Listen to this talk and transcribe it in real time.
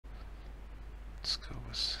Let's go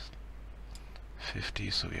with 50,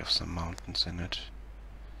 so we have some mountains in it.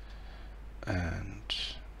 And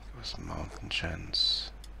with mountain chance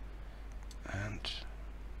and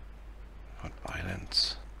what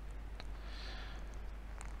islands.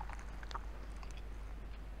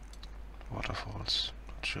 Waterfalls,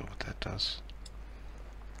 not sure what that does.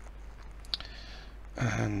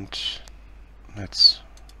 And let's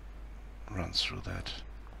run through that.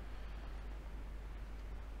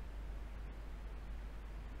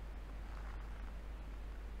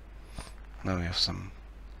 Now we have some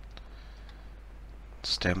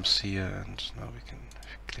stems here, and now we can, if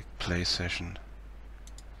you click play session,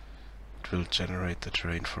 it will generate the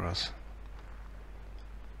terrain for us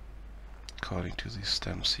according to these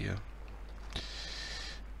stems here.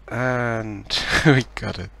 And we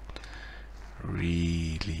got it.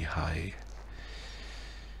 Really high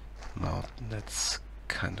mountain that's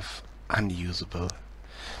kind of unusable.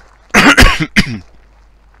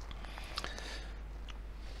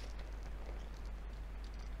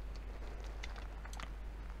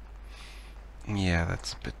 Yeah,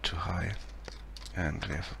 that's a bit too high. And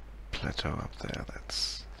we have a plateau up there.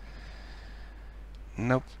 That's...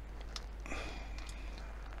 Nope.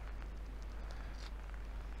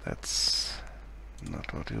 That's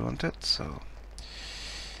not what we wanted, so...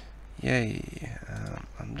 Yay.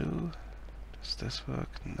 Undo. Does this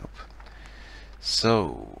work? Nope.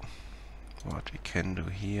 So, what we can do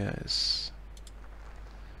here is...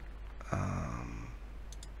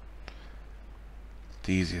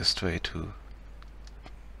 the easiest way to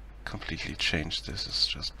completely change this is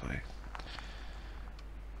just by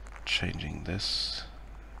changing this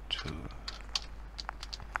to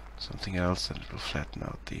something else, and it will flatten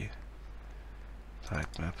out the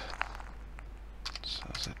height map. So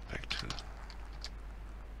set back to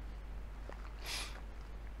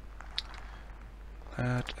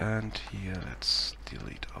that, and here let's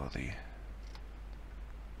delete all the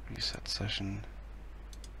reset session.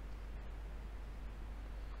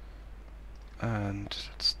 And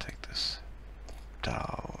let's take this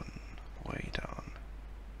down, way down.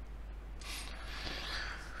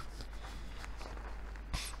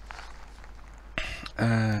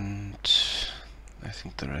 And I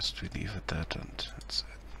think the rest we leave at that, and let's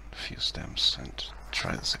add a few stems and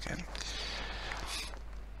try this again.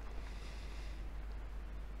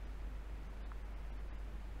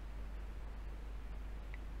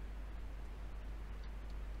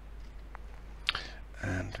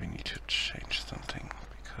 And we need to change something,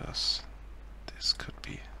 because this could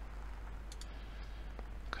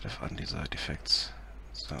have undesired effects.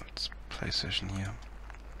 So let's play session here.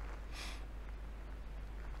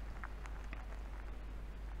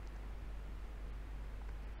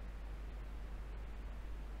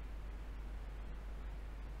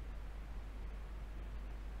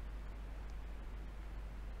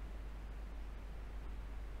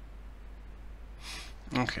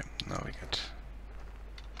 Okay, now we get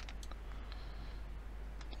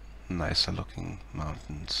nicer looking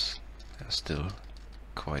mountains. They're still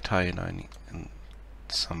quite high in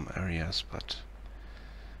some areas, but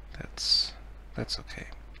that's okay.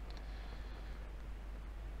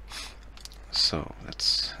 So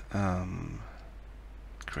let's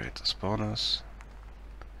create the spawners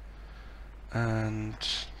and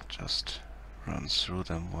just run through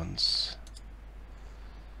them once.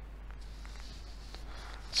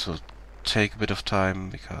 This will take a bit of time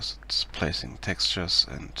because it's placing textures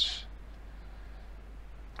and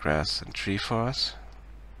grass and tree for us,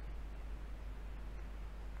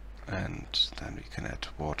 and then we can add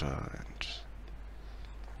water and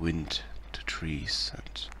wind to trees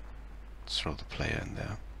and throw the player in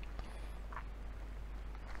there.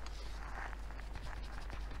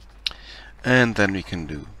 And then we can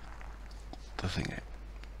do the thing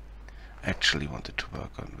I actually wanted to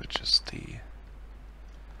work on, which is the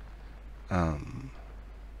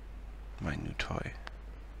my new toy,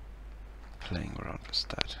 playing around with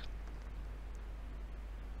that.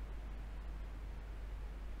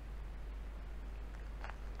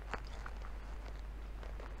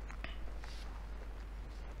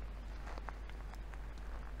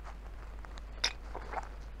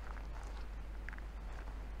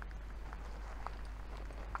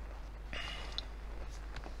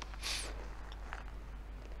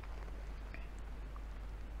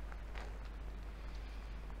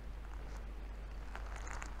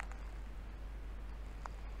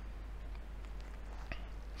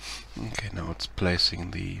 Okay, now it's placing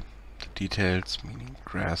the details, meaning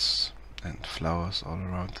grass and flowers all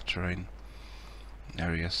around the terrain,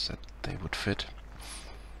 areas that they would fit.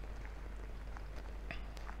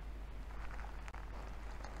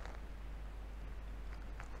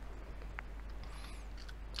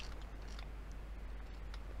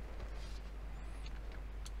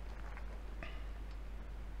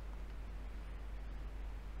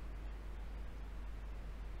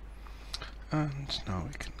 And now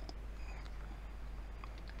we can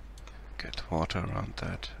get water around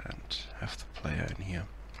that and have the player in here.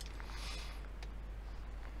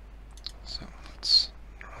 So let's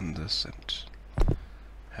run this and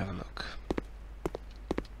have a look.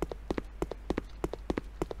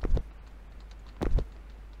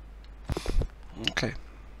 Okay,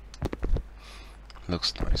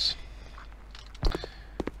 looks nice.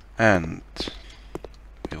 And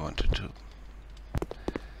we wanted to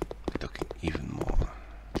be looking even more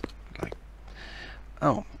like...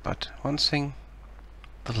 Oh, but one thing,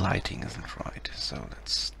 the lighting isn't right, so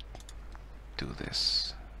let's do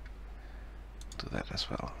this. Do that as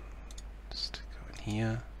well. Just go in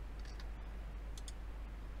here,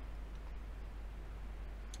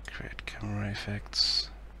 create camera effects,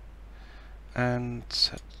 and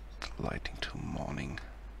set the lighting to morning.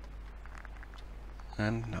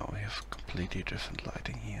 And now we have completely different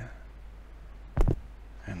lighting here.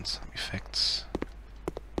 And some effects.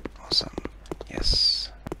 Awesome. Yes.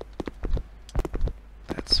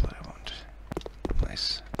 That's what I want.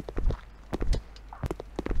 Nice.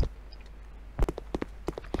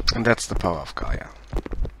 And that's the power of Gaia.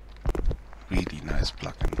 Really nice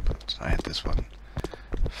plugin, but I had this one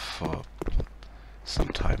for some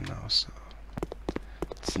time now, so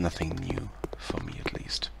it's nothing new for me at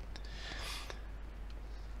least.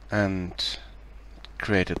 And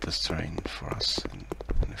created this terrain for us in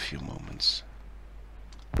a few moments.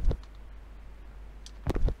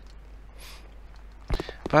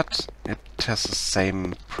 But it has the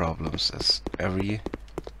same problems as every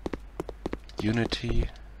Unity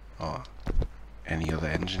or any other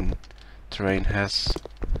engine terrain has.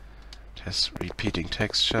 It has repeating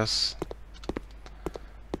textures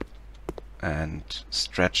and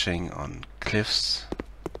stretching on cliffs,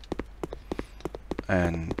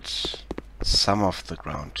 and some of the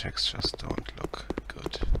ground textures don't look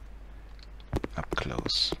good up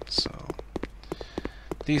close. So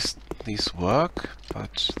these work,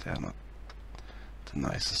 but they're not the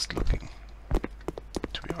nicest looking,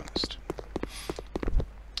 to be honest.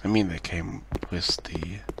 I mean, they came with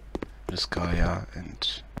Gaia,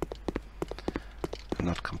 and I'm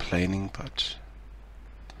not complaining, but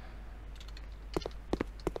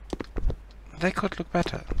they could look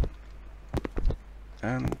better.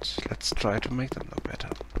 And let's try to make them look better.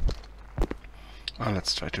 Or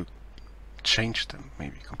let's try to change them,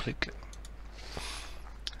 maybe completely.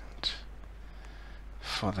 And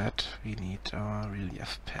for that we need our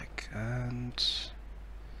relief pack, and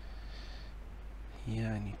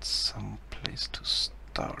here I need some place to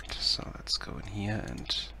start. So let's go in here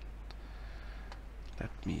and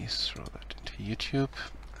let me throw that into YouTube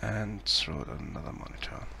and throw it on another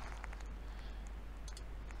monitor,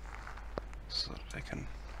 so that I can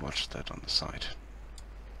watch that on the side.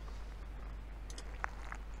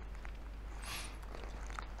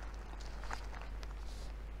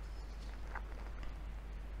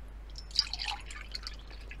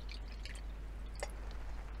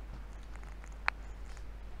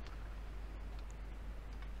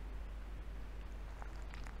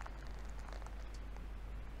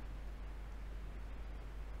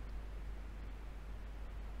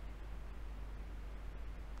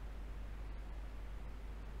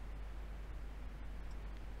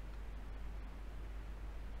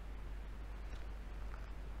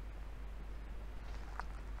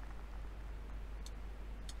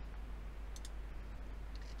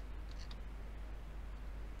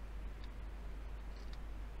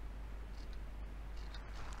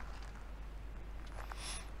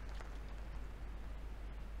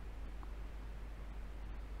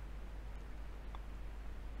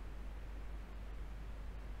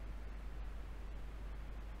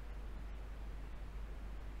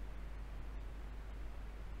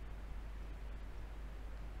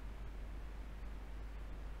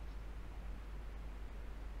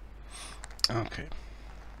 Okay,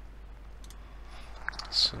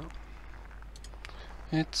 so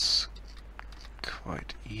it's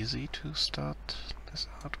quite easy to start this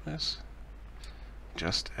out with.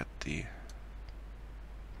 Just add the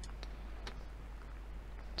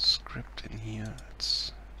script in here.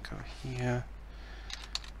 Let's go here.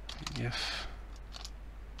 If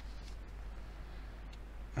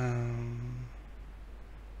no.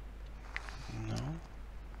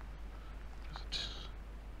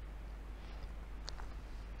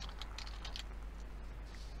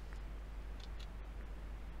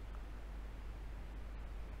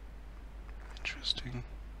 Interesting.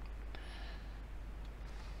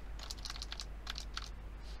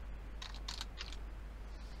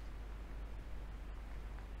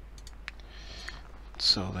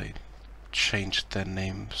 So they changed their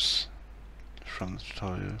names from the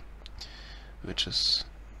tutorial. which is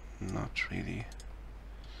not really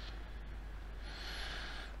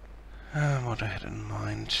what I had in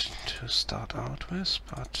mind to start out with,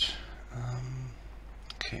 but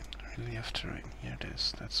okay, relief terrain, here it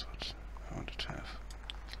is, that's what I wanted to have.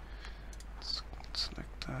 Let's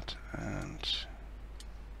select that and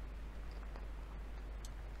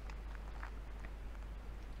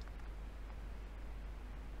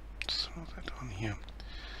throw that on here.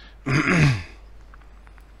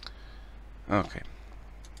 Okay.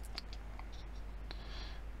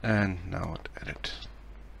 And now edit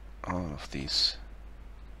all of this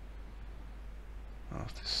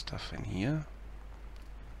stuff in here.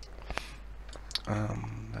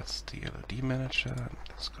 That's the LED manager.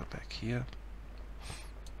 Let's go back here.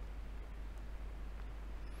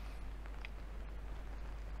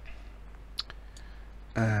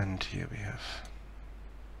 And here we have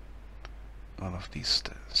all of these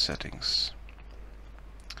settings.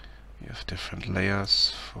 You have different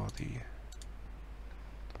layers for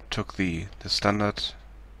took the standard,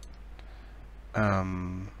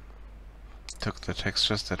 took the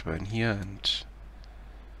textures that were in here, and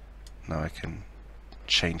now I can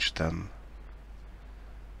change them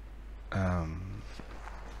and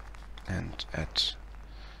add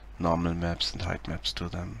normal maps and height maps to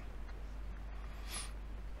them.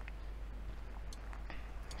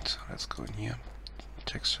 So let's go in here,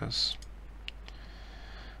 textures,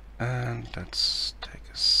 and let's take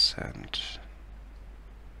a sand.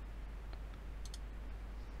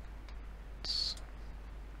 Let's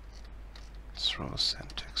throw a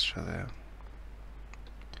sand texture there.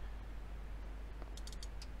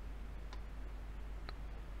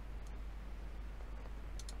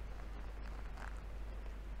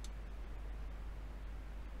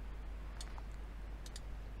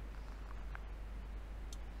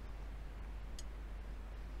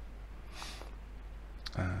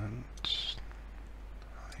 And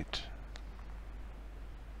height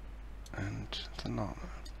and the normal.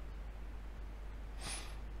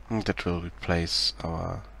 And that will replace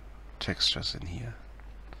our textures in here.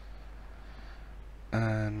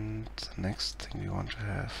 And the next thing we want to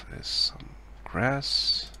have is some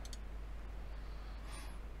grass.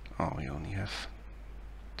 Oh, we only have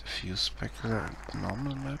diffuse specular and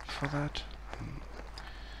normal map for that.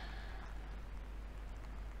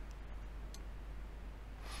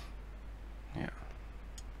 Yeah.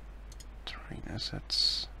 Terrain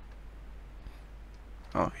assets.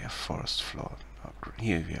 Oh, we have forest floor. Oh,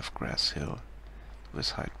 here we have grass hill with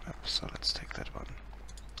height map, so let's take that one.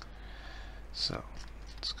 So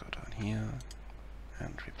let's go down here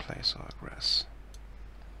and replace our grass.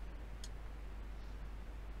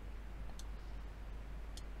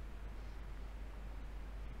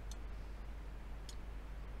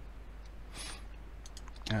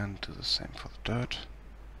 And do the same for the dirt.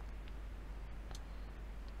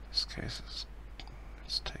 In this case,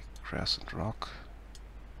 let's take grass and rock.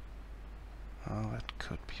 Oh, that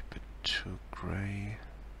could be a bit too grey.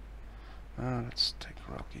 Let's take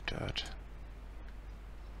rocky dirt.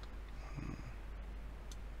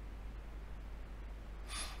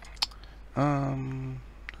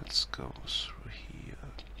 Let's go through here.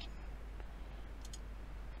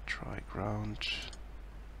 Dry ground.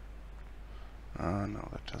 No,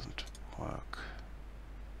 that doesn't work.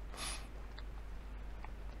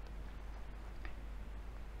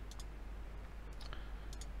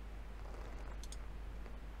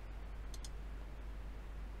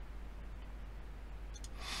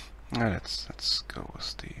 Let's go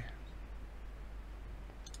with the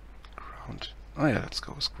ground. Oh yeah, let's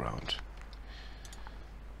go with ground.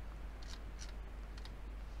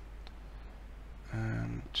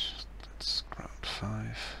 And that's ground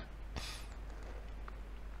 5.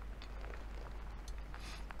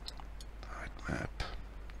 Height map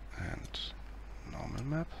and normal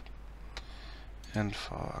map. And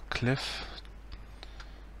for our cliff,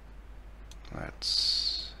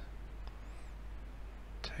 let's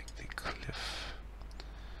take the cliff.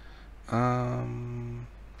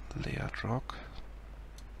 Layered rock.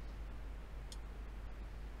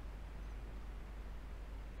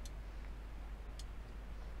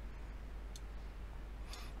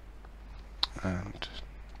 And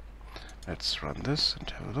let's run this and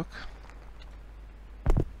have a look.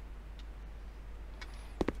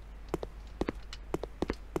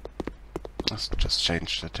 Let's just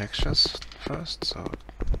change the textures first. So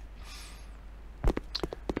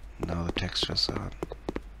now the textures are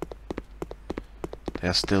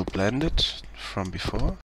still blended from before,